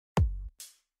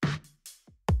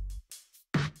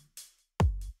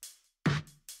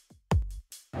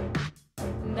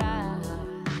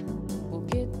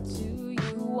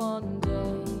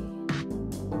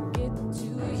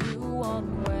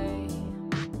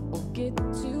get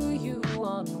to you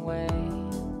one way,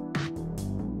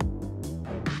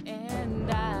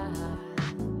 and I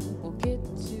will get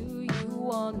to you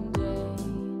one day.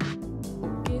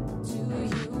 Will get to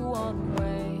you one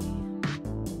way.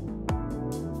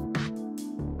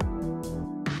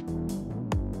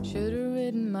 Should've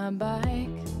ridden my bike.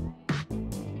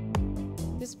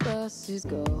 This bus is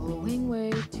going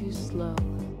way too slow.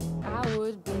 I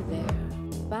would be there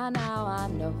by now, I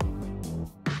know.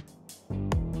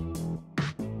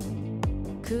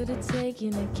 Could've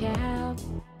taken a cab,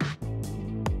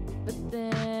 but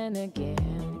then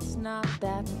again, it's not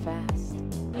that fast.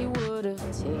 He would've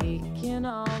taken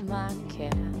all my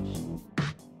cash,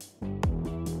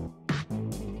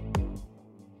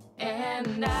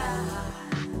 and I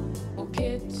will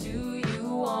get to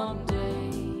you one day.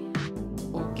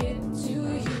 Will get to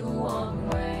you one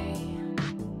way.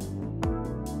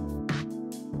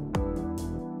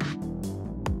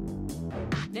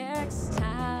 Next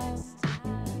time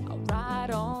I'll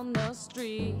ride on the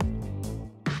street.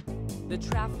 The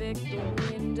traffic, the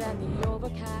wind, and the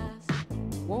overcast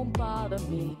won't bother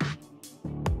me.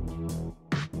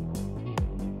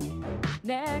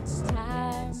 Next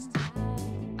time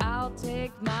I'll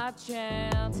take my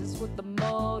chances with the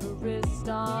motorist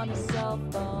on his cell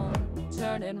phone,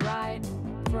 turning right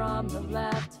from the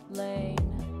left lane.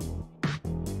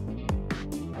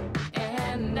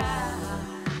 And I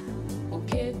will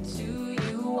get to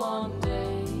you one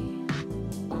day.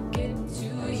 Will get to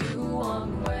you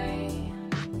one way.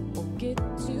 Will get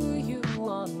to you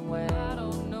one way. I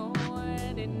don't know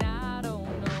when and I don't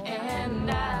know.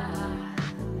 And I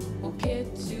will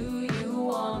get to you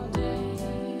one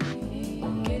day.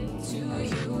 Will get to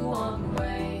you one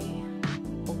way.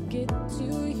 Will get to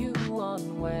you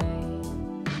one way.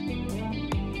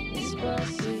 This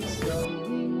bus is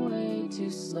going way too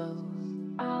slow.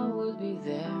 I would be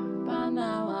there by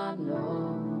now, I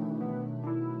know.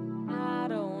 I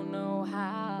don't know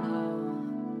how.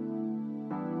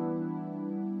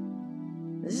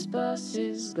 This bus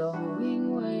is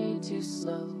going way too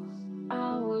slow.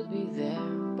 I would be there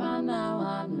by now,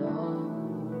 I know.